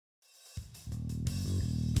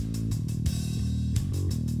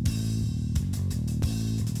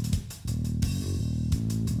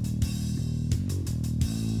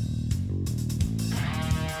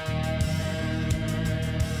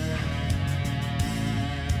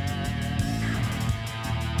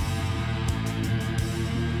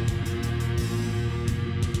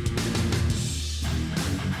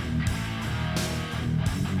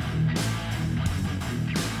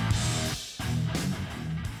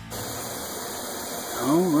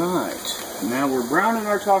Alright, now we're browning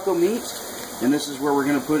our taco meat, and this is where we're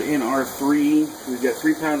going to put in our we've got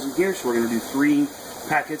 3 pounds in here, so we're going to do 3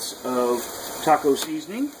 packets of taco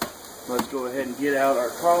seasoning. Let's go ahead and get out our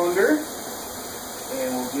colander,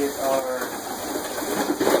 and we'll get our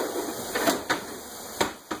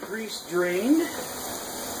grease drained.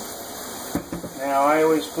 Now I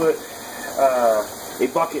always put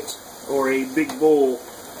a bucket or a big bowl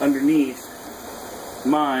underneath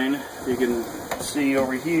mine. You can see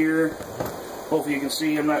over here. Hopefully you can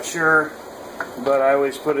see, I'm not sure, but I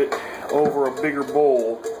always put it over a bigger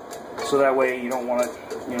bowl so that way you don't want to,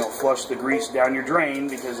 flush the grease down your drain,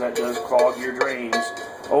 because that does clog your drains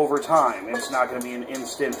over time. It's not going to be an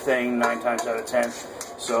instant thing 9 times out of 10.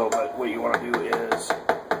 So, but what you want to do is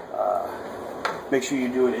make sure you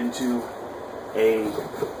do it into a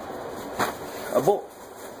bowl.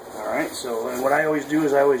 Alright, so what I always do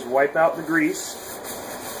is I always wipe out the grease,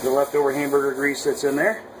 the leftover hamburger grease that's in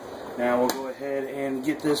there. Now we'll go ahead and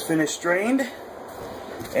get this finished strained,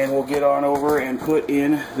 and we'll get on over and put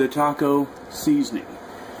in the taco seasoning.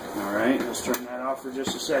 Alright, let's turn that off for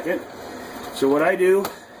just a second. So what I do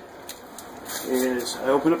is I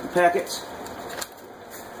open up the packet,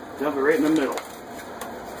 dump it right in the middle.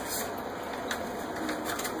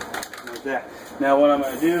 Like that. Now what I'm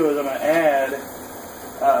going to do is I'm going to add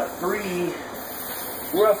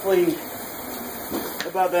 3, roughly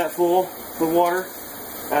about that full of water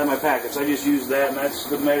out of my packets. I just use that, and that's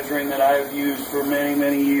the measuring that I've used for many,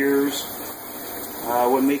 many years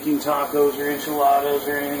when making tacos or enchiladas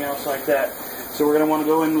or anything else like that. So we're going to want to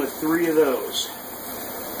go in with 3 of those.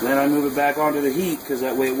 Then I move it back onto the heat, because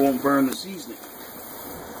that way it won't burn the seasoning.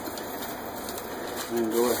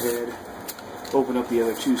 And go ahead, open up the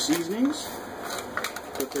other 2 seasonings,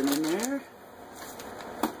 put them in there.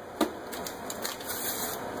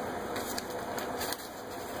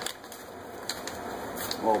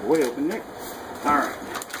 All the way open there. Alright.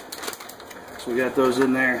 So we got those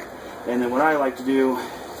in there. And then what I like to do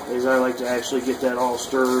is I like to actually get that all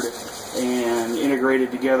stirred and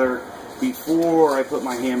integrated together before I put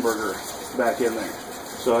my hamburger back in there.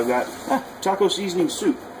 So I've got taco seasoning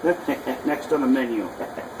soup next on the menu.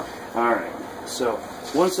 Alright. So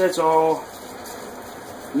once that's all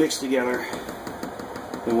mixed together,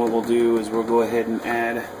 then what we'll do is we'll go ahead and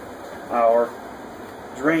add our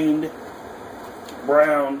drained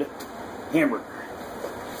browned hamburger.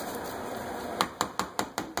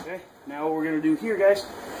 Okay, now what we're going to do here, guys,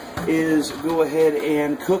 is go ahead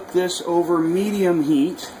and cook this over medium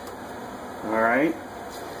heat, alright,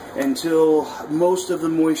 until most of the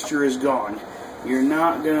moisture is gone. You're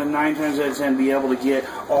not going to 9 times out of 10 be able to get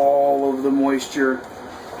all of the moisture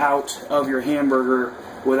out of your hamburger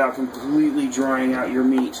without completely drying out your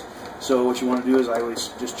meat. So what you want to do is I always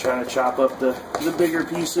just try to chop up the bigger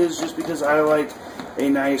pieces, just because I like a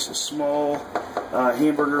nice small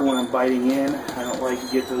hamburger when I'm biting in. I don't like to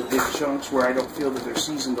get those big chunks where I don't feel that they're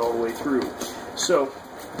seasoned all the way through. So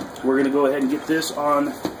we're going to go ahead and get this on,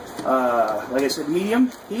 like I said, medium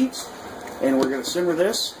heat, and we're going to simmer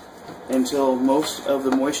this until most of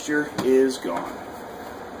the moisture is gone.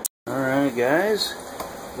 Alright guys,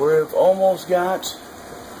 we've almost got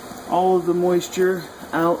all of the moisture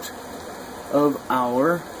out of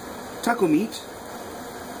our taco meat.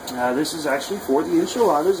 This is actually for the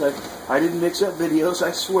enchiladas. I didn't mix up videos,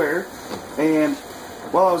 I swear. And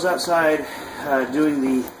while I was outside doing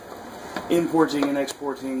the importing and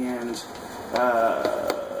exporting and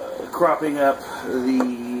cropping up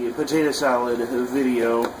the potato salad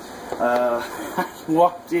video, I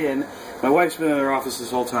walked in. My wife's been in her office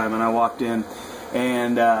this whole time, and I walked in,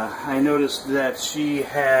 and I noticed that she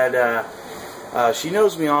had, she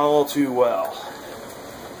knows me all too well.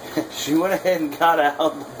 She went ahead and got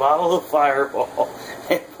out the bottle of Fireball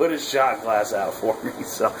and put a shot glass out for me.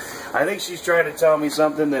 So I think she's trying to tell me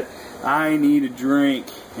something that I need a drink,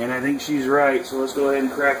 and I think she's right. So let's go ahead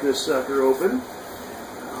and crack this sucker open.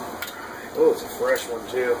 Oh, it's a fresh one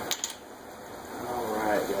too.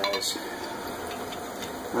 Alright guys.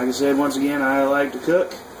 Like I said, once again, I like to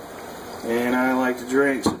cook and I like to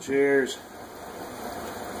drink, so cheers.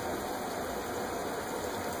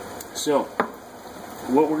 So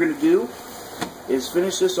what we're going to do is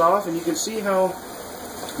finish this off, and you can see how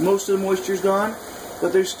most of the moisture's gone,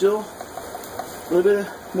 but there's still a little bit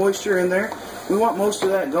of moisture in there. We want most of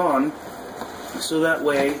that gone, so that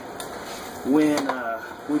way when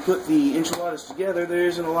we put the enchiladas together, there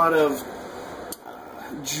isn't a lot of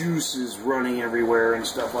juices running everywhere and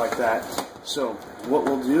stuff like that. So what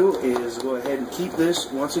we'll do is go ahead and keep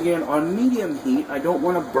this once again on medium heat. I don't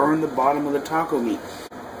want to burn the bottom of the taco meat.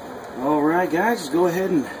 Alright guys, let's go ahead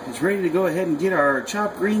and it's ready to go ahead and get our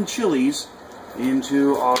chopped green chilies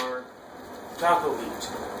into our taco meat.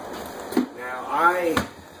 Now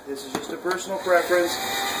this is just a personal preference,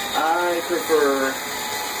 I prefer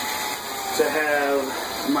to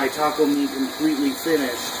have my taco meat completely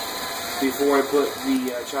finished before I put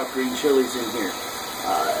the chopped green chilies in here.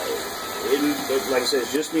 Like I said,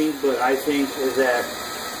 it's just me, but I think that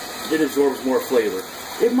it absorbs more flavor.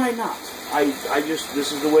 It might not.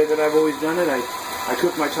 This is the way that I've always done it. I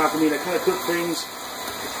cook my taco meat. I kind of cook things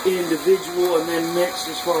individual and then mix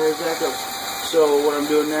as far as that goes. So what I'm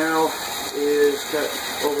doing now is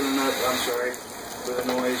opening up, I'm sorry for the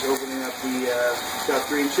noise, opening up the chopped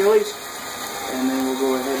green chilies, and then we'll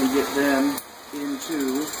go ahead and get them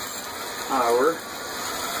into our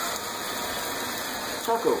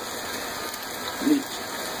taco meat.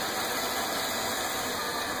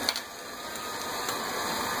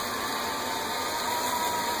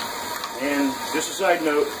 And just a side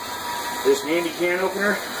note, this handy can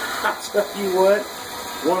opener, I'll tell you what,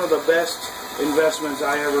 one of the best investments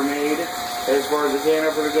I ever made as far as the can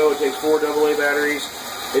opener go. It takes 4 AA batteries.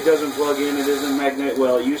 It doesn't plug in. It isn't magnetic.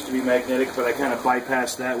 Well, it used to be magnetic, but I kind of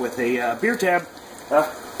bypassed that with a beer tab.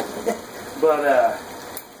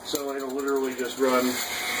 So it'll literally just run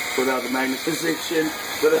without the magnetization.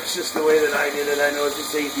 But that's just the way that I did it. I know it's a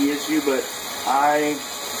safety issue, but I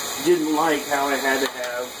didn't like how I had to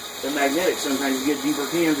have the magnetic. Sometimes you get deeper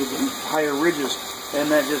cans with higher ridges,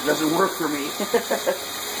 and that just doesn't work for me.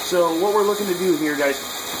 So what we're looking to do here, guys,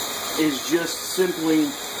 is just simply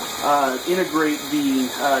integrate the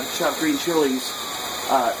chopped green chilies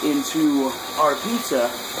into our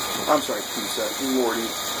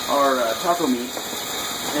our taco meat,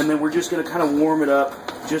 and then we're just going to kind of warm it up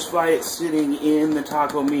just by it sitting in the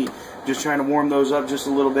taco meat. Just trying to warm those up just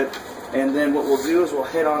a little bit, and then what we'll do is we'll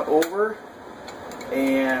head on over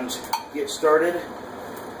and get started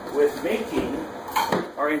with making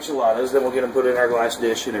our enchiladas. Then we'll get them put in our glass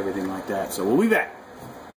dish and everything like that. So we'll be back.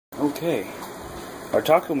 Okay, our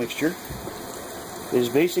taco mixture is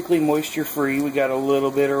basically moisture free. We got a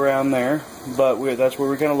little bit around there, but that's what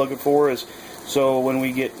we're kind of looking for, is so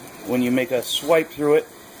when you make a swipe through it,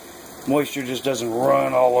 moisture just doesn't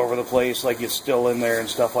run all over the place like it's still in there and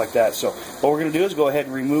stuff like that. So what we're going to do is go ahead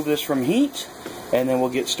and remove this from heat, and then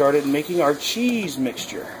we'll get started making our cheese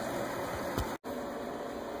mixture.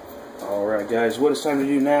 Alright guys, what it's time to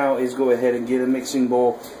do now is go ahead and get a mixing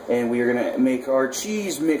bowl, and we are going to make our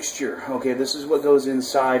cheese mixture. Okay, this is what goes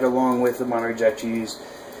inside along with the Monterey Jack cheese,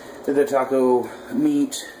 the taco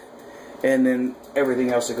meat, and then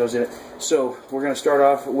everything else that goes in it. So we're going to start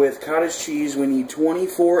off with cottage cheese. We need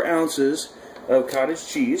 24 ounces of cottage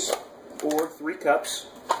cheese, or 3 cups,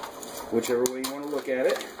 whichever way you want to look at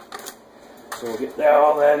it. So we'll get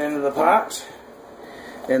all that into the pot,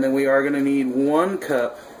 and then we are going to need 1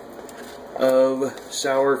 cup of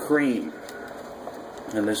sour cream,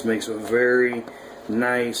 and this makes a very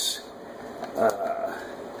nice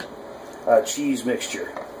cheese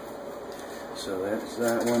mixture. So that's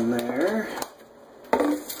that one there.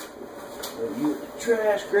 You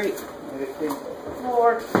trash, great.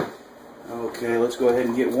 Floor. Okay, let's go ahead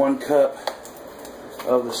and get 1 cup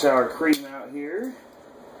of the sour cream out here.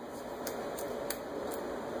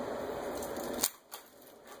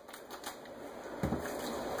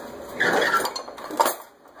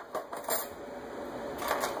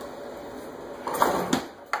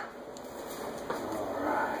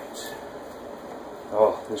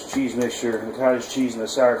 Oh, this cheese mixture, the cottage cheese and the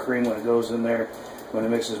sour cream, when it goes in there, when it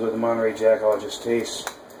mixes with the Monterey Jack, oh, it just tastes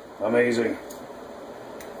amazing.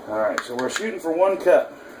 Alright, so we're shooting for 1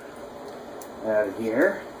 cup out of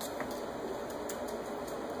here.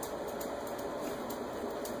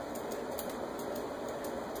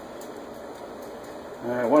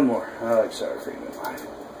 Alright, 1 more. I like sour cream in mine.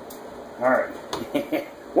 Alright,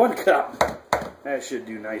 1 cup. That should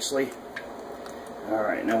do nicely.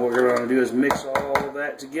 Alright, now what we're going to do is mix all of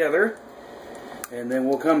that together, and then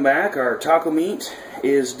we'll come back. Our taco meat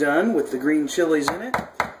is done with the green chilies in it.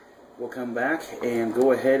 We'll come back and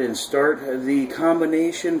go ahead and start the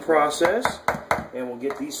combination process, and we'll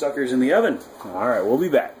get these suckers in the oven. Alright, we'll be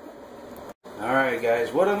back. Alright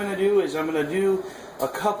guys, what I'm going to do is I'm going to do a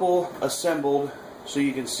couple assembled so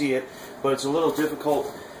you can see it, but it's a little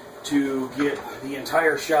difficult to get the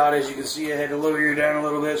entire shot. As you can see, I had to lower you down a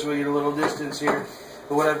little bit so we get a little distance here.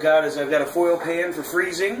 But what I've got is I've got a foil pan for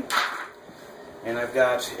freezing, and I've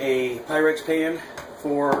got a Pyrex pan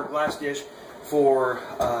for glass dish for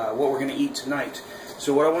what we're going to eat tonight.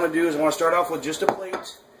 So what I want to do is I want to start off with just a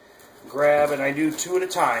plate, grab, and I do 2 at a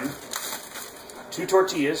time, 2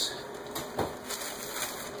 tortillas,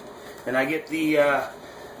 and I get the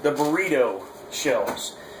burrito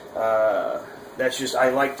shells. That's just, I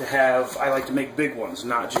like to make big ones,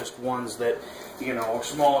 not just ones that, you know, are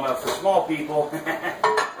small enough for small people.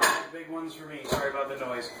 Big ones for me. Sorry about the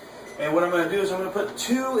noise. And what I'm going to do is I'm going to put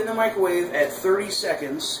 2 in the microwave at 30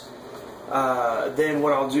 seconds. Then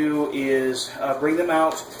what I'll do is bring them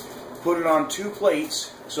out, put it on 2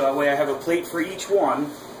 plates, so that way I have a plate for each one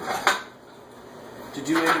to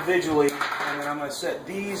do individually. And then I'm going to set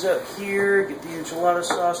these up here, get the enchilada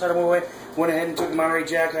sauce out of my way. Went ahead and took Monterey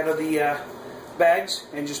Jack out of the bags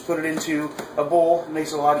and just put it into a bowl. It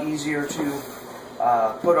makes it a lot easier to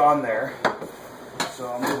put on there.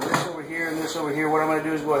 So I'm going to do this over here and this over here. What I'm going to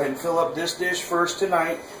do is go ahead and fill up this dish first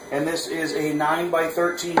tonight. And this is a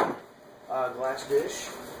 9x13 glass dish.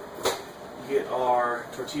 Get our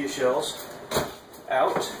tortilla shells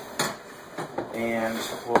out. And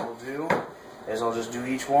what we'll do is I'll just do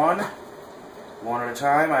each one at a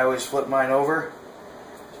time. I always flip mine over.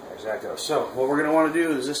 There's that goes. So what we're going to want to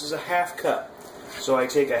do is, this is a half cup. So I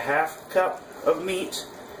take a half cup of meat,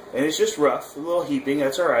 and it's just rough, a little heaping,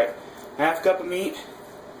 that's alright. Half cup of meat,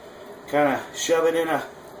 kind of shove it in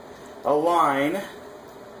a line.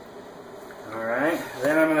 Alright,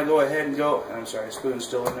 then I'm going to go ahead and go, I'm sorry, the spoon's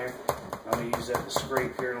still in there. I'm going to use that to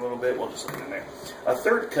scrape here in a little bit. We'll just leave it in there. A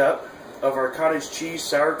third cup of our cottage cheese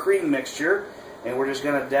sour cream mixture, and we're just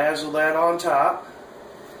going to dazzle that on top.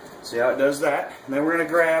 See how it does that? And then we're going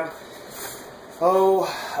to grab,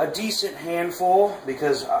 a decent handful,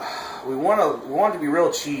 because we want it to be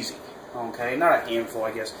real cheesy. Okay, not a handful,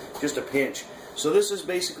 I guess, just a pinch. So this is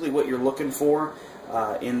basically what you're looking for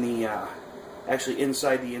in the actually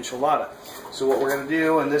inside the enchilada. So what we're going to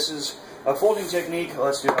do, and this is a folding technique.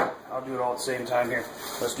 Let's do it. I'll do it all at the same time here.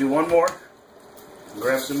 Let's do one more.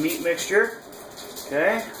 Grab some meat mixture.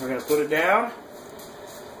 Okay, we're going to put it down.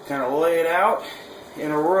 Kind of lay it out in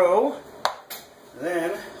a row.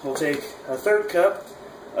 Then we'll take a third cup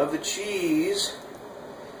of the cheese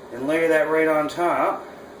and layer that right on top.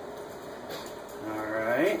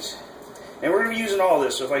 Alright. And we're going to be using all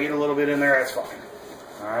this, so if I get a little bit in there, that's fine.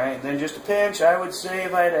 Alright, then just a pinch, I would say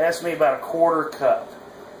if I had to estimate about a quarter cup.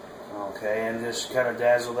 Okay, and just kind of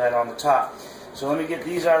dazzle that on the top. So let me get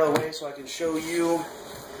these out of the way so I can show you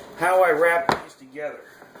how I wrap these together.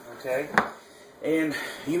 Okay? And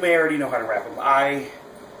you may already know how to wrap them. I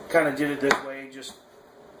kind of did it this way just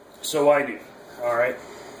so I do. Alright?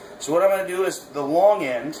 So what I'm going to do is the long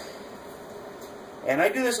end, and I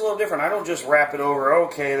do this a little different. I don't just wrap it over,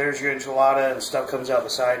 okay, there's your enchilada and stuff comes out the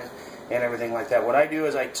side and everything like that. What I do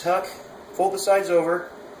is I tuck, fold the sides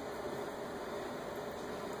over,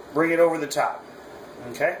 bring it over the top.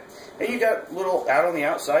 Okay? And you got a little out on the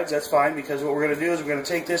outsides, that's fine, because what we're going to do is we're going to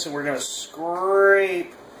take this and we're going to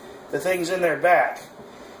scrape the things in there back.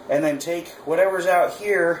 And then take whatever's out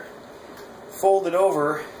here, fold it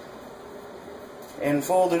over, and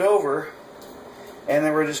fold it over, and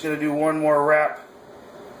then we're just going to do one more wrap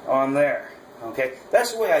on there. Okay?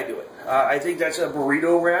 That's the way I do it. I think that's a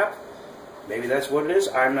burrito wrap. Maybe that's what it is.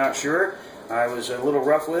 I'm not sure. I was a little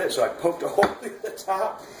rough with it, so I poked a hole through the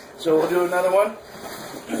top. So we'll do another one.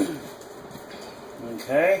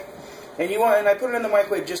 Okay. And I put it in the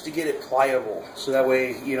microwave just to get it pliable, so that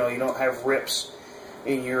way, you know, you don't have rips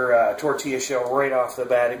in your tortilla shell right off the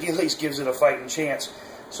bat. It at least gives it a fighting chance.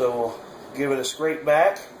 So give it a scrape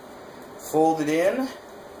back, fold it in,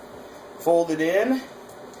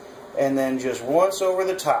 and then just once over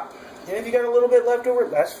the top. And if you got a little bit left over,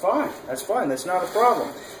 that's fine. That's fine. That's not a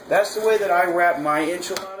problem. That's the way that I wrap my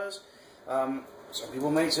enchiladas. Some people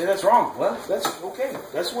may say that's wrong. Well, that's okay.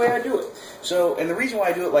 That's the way I do it. So, and the reason why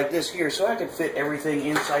I do it like this here, so I can fit everything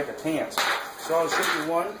inside the pans. So I'll show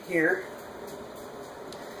you one here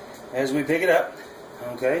as we pick it up.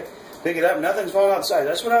 Okay, pick it up. Nothing's falling out the sides.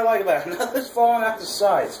 That's what I like about it. Nothing's falling out the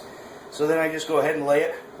sides. So then I just go ahead and lay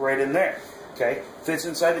it right in there. Okay, fits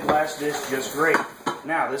inside the glass dish just great.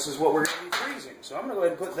 Now this is what we're going to be freezing. So I'm going to go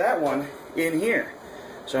ahead and put that one in here.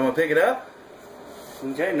 So I'm going to pick it up.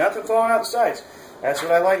 Okay, nothing falling out the sides. That's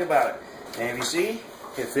what I like about it. And you see,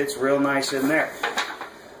 it fits real nice in there.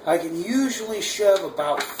 I can usually shove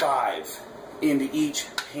about 5 into each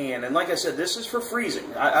pan. And like I said, this is for freezing.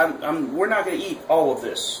 We're not going to eat all of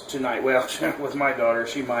this tonight. Well, with my daughter,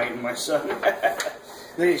 she might, and my son,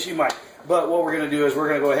 she might. But what we're going to do is we're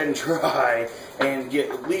going to go ahead and try and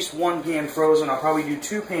get at least one pan frozen. I'll probably do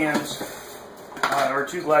 2 pans, or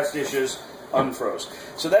 2 glass dishes unfroze.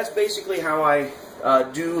 So that's basically how I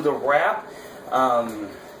do the wrap. And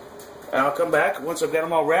I'll come back once I've got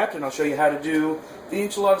them all wrapped, and I'll show you how to do the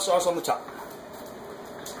enchilada sauce on the top.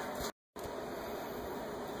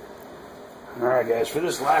 Alright guys, for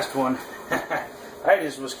this last one, I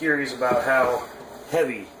just was curious about how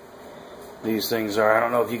heavy these things are. I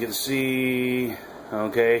don't know if you can see.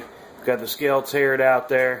 Okay, got the scale teared out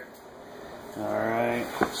there. Alright,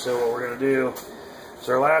 so what we're going to do is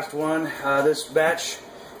our last one. This batch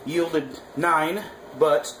yielded 9,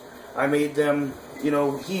 but I made them, you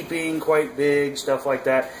know, heaping, quite big, stuff like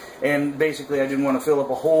that. And basically I didn't want to fill up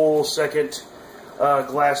a whole second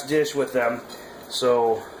glass dish with them,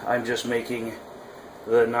 so I'm just making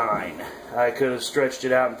the 9. I could have stretched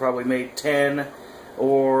it out and probably made 10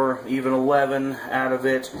 or even 11 out of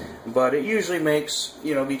it, but it usually makes,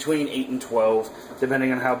 you know, between 8 and 12,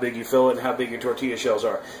 depending on how big you fill it and how big your tortilla shells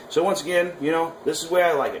are. So once again, you know, this is the way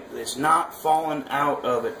I like it. It's not falling out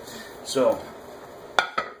of it. So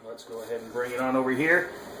let's go ahead and bring it on over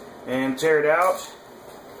here and tear it out.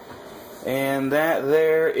 And that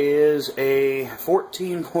there is a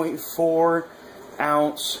 14.4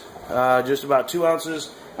 ounce, just about 2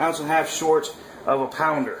 ounces, ounce and a half short of a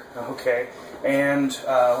pounder. Okay, and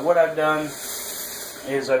what I've done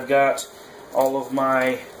is I've got all of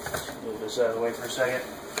my, move this out of the way for a second,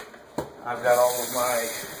 I've got all of my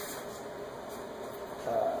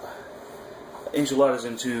enchiladas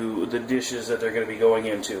into the dishes that they're going to be going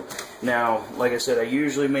into. Now, like I said, I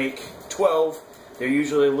usually make 12. They're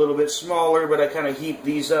usually a little bit smaller, but I kind of heap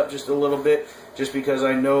these up just a little bit, just because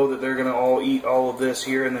I know that they're going to all eat all of this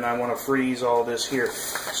here, and then I want to freeze all this here.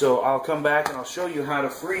 So I'll come back and I'll show you how to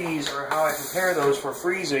freeze, or how I prepare those for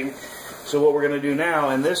freezing. So what we're going to do now,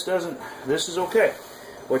 and this is okay.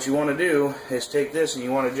 What you want to do is take this and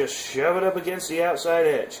you want to just shove it up against the outside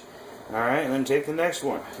edge. Alright, and then take the next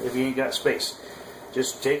one, if you ain't got space.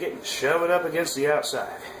 Just take it and shove it up against the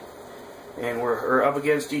outside. And we're up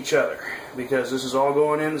against each other, because this is all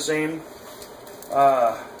going in the same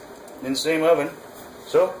oven.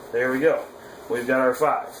 So there we go. We've got our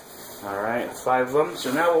 5. Alright, 5 of them.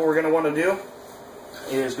 So now what we're going to want to do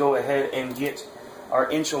is go ahead and get our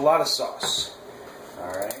enchilada sauce.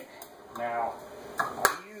 Alright, now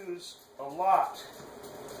I use a lot.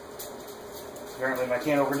 Apparently my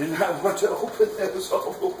can opener did not want to open those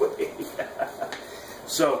all the way.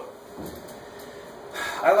 So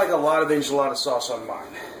I like a lot of enchilada sauce on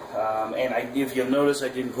mine. And if you'll notice, I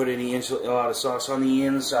didn't put any enchilada sauce on the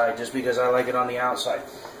inside, just because I like it on the outside.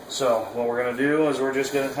 So what we're going to do is we're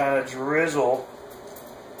just going to kind of drizzle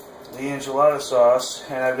the enchilada sauce.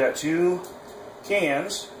 And I've got 2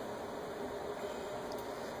 cans,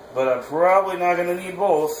 but I'm probably not going to need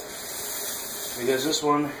both, because this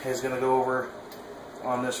one is going to go over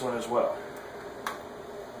on this one as well.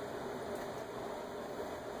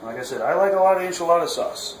 Like I said, I like a lot of enchilada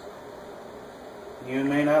sauce. You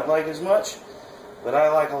may not like as much, but I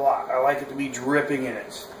like a lot. I like it to be dripping in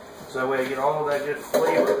it, so that way I get all of that good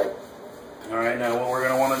flavor. Alright, now what we're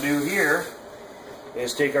going to want to do here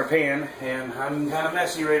is take our pan, and I'm kind of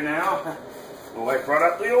messy right now. Well, I brought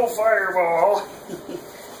up the old fireball.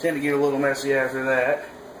 Tend to get a little messy after that.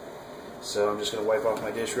 So I'm just going to wipe off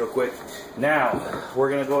my dish real quick. Now, we're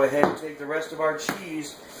going to go ahead and take the rest of our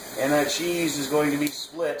cheese, and that cheese is going to be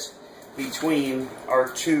split between our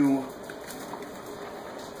 2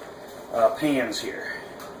 pans here.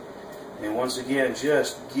 And once again,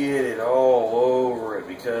 just get it all over it,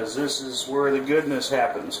 because this is where the goodness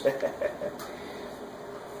happens.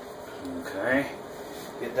 Okay,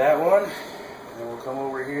 get that one, and we'll come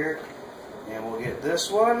over here and we'll get this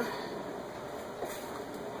one.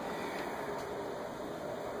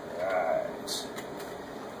 Alright,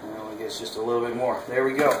 now I guess just a little bit more. There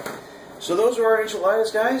we go. So those are our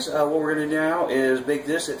enchiladas, guys. What we're going to do now is bake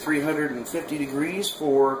this at 350 degrees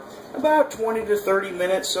for about 20 to 30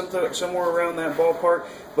 minutes, somewhere around that ballpark,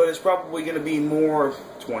 but it's probably going to be more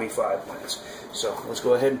 25 minutes. So let's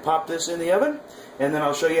go ahead and pop this in the oven, and then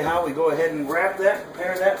I'll show you how we go ahead and wrap that,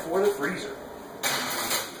 prepare that for the freezer.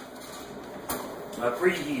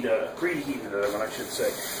 Preheated oven, I should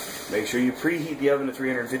say. Make sure you preheat the oven to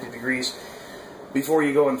 350 degrees before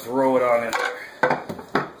you go and throw it on in there.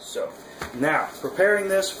 So, now, preparing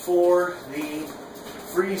this for the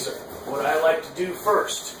freezer. What I like to do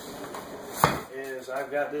first is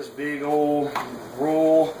I've got this big old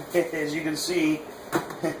roll, as you can see.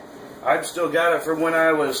 I've still got it from when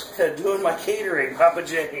I was doing my catering, Papa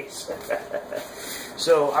J's.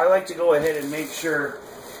 So I like to go ahead and make sure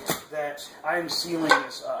that I'm sealing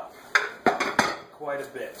this up quite a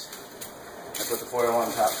bit. I put the foil on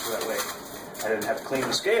top so that way I didn't have to clean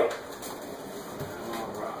the scale.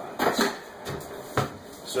 Alright.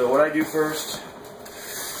 So what I do first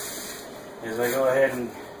is I go ahead and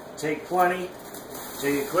take plenty,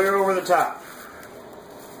 take it clear over the top.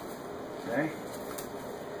 Okay?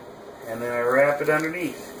 And then I wrap it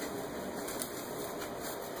underneath.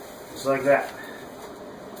 Just like that.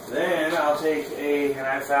 Then I'll take and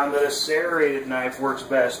I found that a serrated knife works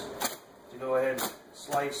best to go ahead and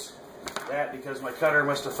slice that, because my cutter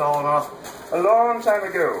must have fallen off a long time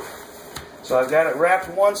ago. So I've got it wrapped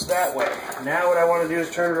once that way. Now what I want to do is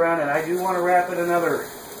turn it around, and I do want to wrap it another.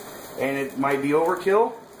 And it might be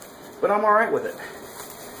overkill, but I'm alright with it.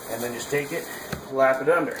 And then just take it, lap it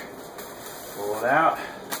under. Pull it out,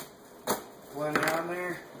 blend it on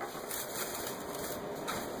there,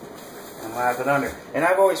 and lap it under. And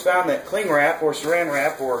I've always found that cling wrap or saran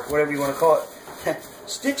wrap or whatever you want to call it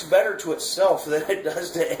sticks better to itself than it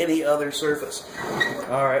does to any other surface.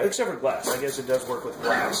 Alright, except for glass. I guess it does work with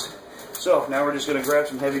glass. So now we're just going to grab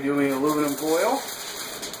some heavy duty aluminum foil,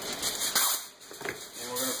 and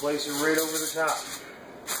we're going to place it right over the top.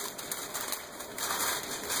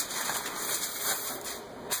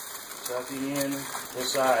 Tucking in the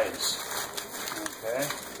sides. Okay.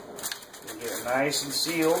 And get it nice and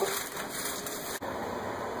sealed.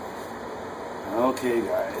 Okay,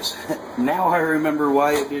 guys. Now I remember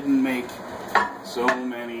why it didn't make so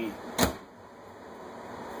many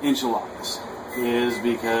enchiladas. Is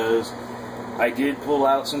because I did pull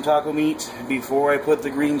out some taco meat before I put the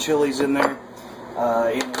green chilies in there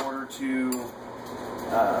in order to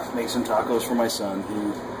make some tacos for my son.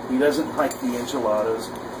 He doesn't like the enchiladas.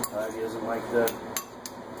 He doesn't like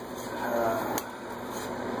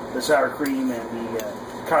the sour cream and the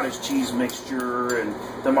cottage cheese mixture and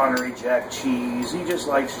the Monterey Jack cheese. He just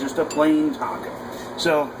likes just a plain taco.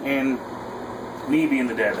 So, and me being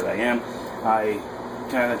the dad that I am, I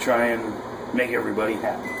kind of try and make everybody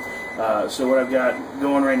happy. So what I've got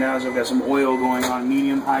going right now is I've got some oil going on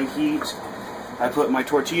medium-high heat. I put my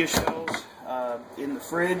tortilla shells in the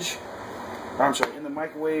fridge, or I'm sorry, in the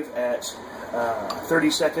microwave at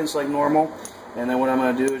 30 seconds like normal. And then what I'm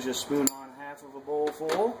going to do is just spoon on half of a bowl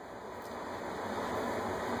full.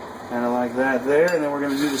 Kind of like that there. And then we're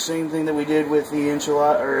going to do the same thing that we did with the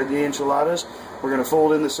enchiladas. We're going to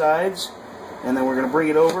fold in the sides, and then we're going to bring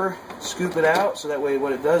it over, scoop it out, so that way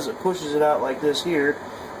what it does, it pushes it out like this here,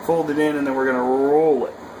 fold it in, and then we're going to roll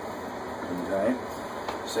it. Okay.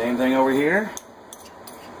 Same thing over here.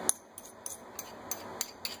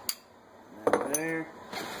 And there.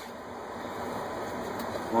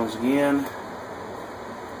 Once again,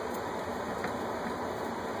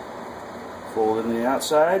 fold it in the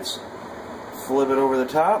outsides, flip it over the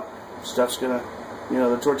top. Stuff's gonna,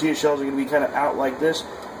 the tortilla shells are gonna be kind of out like this.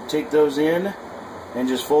 Take those in and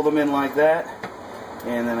just fold them in like that,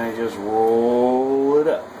 and then I just roll it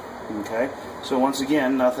up. Okay, so once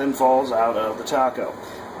again, nothing falls out of the taco.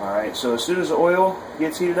 Alright, so as soon as the oil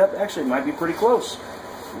gets heated up, actually it might be pretty close.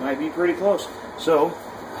 It might be pretty close. So,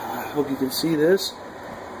 I hope you can see this.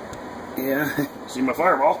 Yeah, see my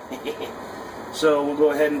fireball? So we'll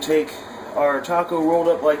go ahead and take our taco rolled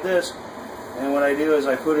up like this, and what I do is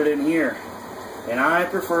I put it in here. And I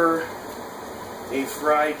prefer a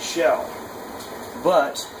fried shell,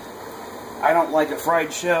 but I don't like a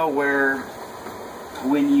fried shell where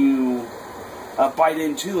when you bite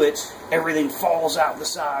into it, everything falls out the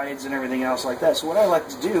sides and everything else like that. So what I like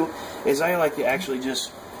to do is I like to actually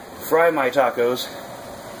just fry my tacos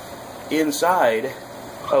inside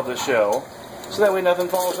of the shell, so that way nothing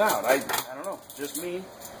falls out. I don't know, just me.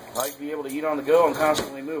 I like to be able to eat on the go and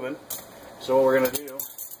constantly moving. So what we're going to do,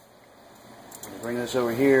 bring this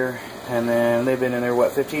over here, and then they've been in there,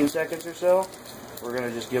 what, 15 seconds or so? We're going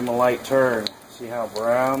to just give them a light turn. See how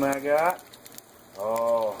brown that got?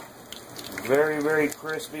 Oh, very, very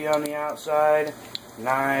crispy on the outside.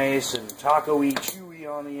 Nice and taco-y,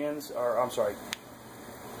 chewy on the ends. Or, I'm sorry.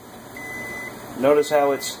 Notice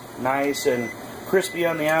how it's nice and crispy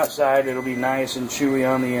on the outside. It'll be nice and chewy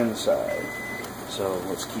on the inside. So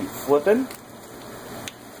let's keep flipping.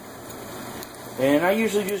 And I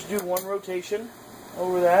usually just do one rotation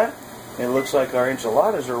over that. It looks like our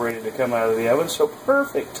enchiladas are ready to come out of the oven, so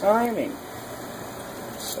perfect timing.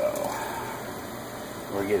 So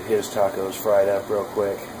we'll get his tacos fried up real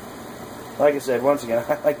quick. Like I said, once again,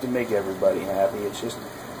 I like to make everybody happy. It's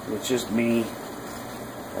just me.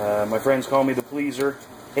 My friends call me the pleaser.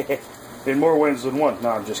 In more ways than one. No,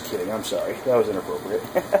 I'm just kidding. I'm sorry. That was inappropriate.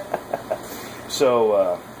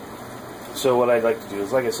 So what I like to do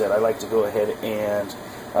is, like I said, I like to go ahead and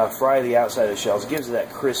fry the outside of the shells. It gives it that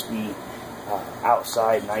crispy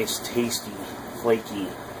outside, nice, tasty, flaky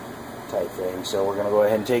type thing. So we're going to go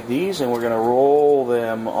ahead and take these and we're going to roll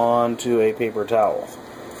them onto a paper towel.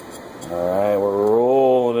 Alright, we're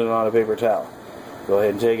rolling it on a paper towel. Go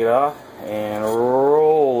ahead and take it off and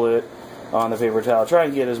roll it on the paper towel. Try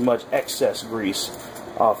and get as much excess grease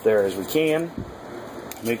off there as we can.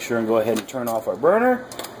 Make sure and go ahead and turn off our burner,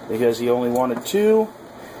 because he only wanted 2.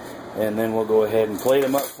 And then we'll go ahead and plate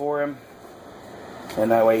them up for him.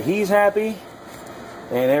 And that way he's happy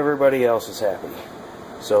and everybody else is happy.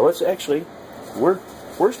 So let's actually, we're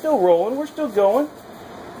still rolling, we're still going.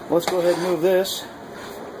 Let's go ahead and move this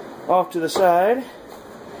off to the side.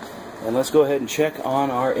 And let's go ahead and check on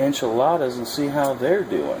our enchiladas and see how they're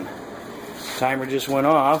doing. Timer just went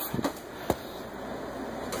off.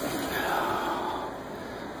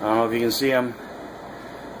 I don't know if you can see them,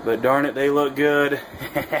 but darn it, they look good.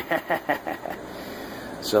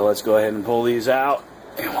 So let's go ahead and pull these out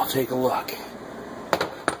and we'll take a look.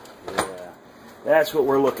 Yeah, that's what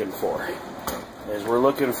we're looking for. Is we're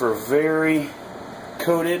looking for very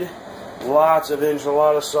coated, lots of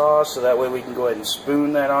enchilada sauce, so that way we can go ahead and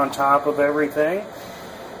spoon that on top of everything.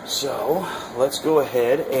 So let's go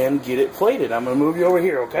ahead and get it plated. I'm going to move you over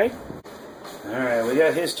here, okay? Alright, we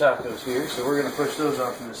got his tacos here, so we're going to push those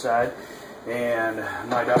off to the side. And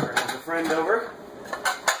my daughter has a friend over,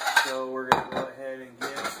 so we're going to go ahead and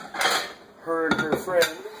get her and her friend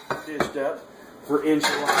dished up for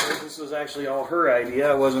enchiladas. This was actually all her idea.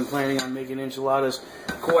 I wasn't planning on making enchiladas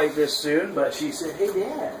quite this soon, but she said, "Hey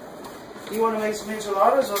Dad, you want to make some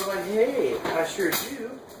enchiladas?" I was like, "Hey, I sure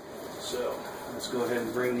do." So let's go ahead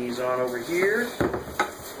and bring these on over here,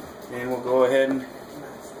 and we'll go ahead and...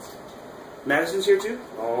 Madison's here too?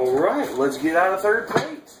 Alright, let's get out a third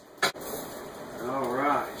plate.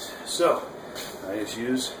 Alright, so I just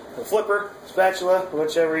use a flipper, spatula,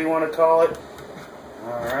 whichever you want to call it.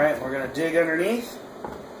 Alright, we're going to dig underneath,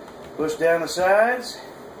 push down the sides,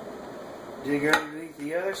 dig underneath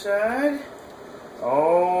the other side,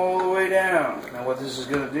 all the way down. Now what this is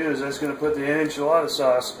going to do is that's going to put the enchilada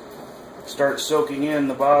sauce, start soaking in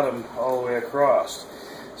the bottom all the way across.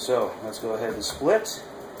 So let's go ahead and split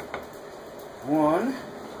one.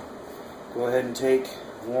 Go ahead and take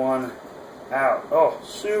one out. Oh,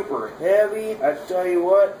 super heavy. I tell you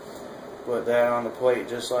what, put that on the plate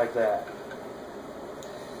just like that.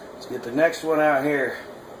 Let's get the next one out here.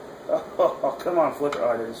 Oh, come on, flip it. Oh,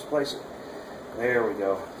 I didn't place it. There we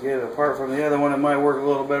go. Get it apart from the other one. It might work a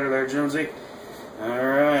little better there, Jonesy.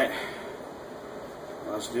 Alright.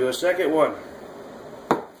 Let's do a second one.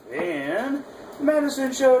 And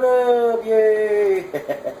Madison showed up. Yay!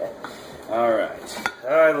 Alright.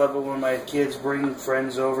 I love it when my kids bring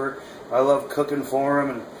friends over. I love cooking for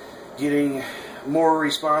them and getting more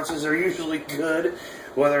responses. They're usually good,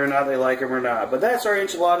 whether or not they like them or not. But that's our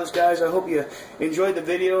enchiladas, guys. I hope you enjoyed the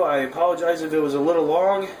video. I apologize if it was a little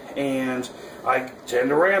long, and I tend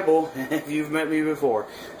to ramble if you've met me before.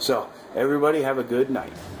 So, everybody have a good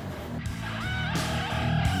night.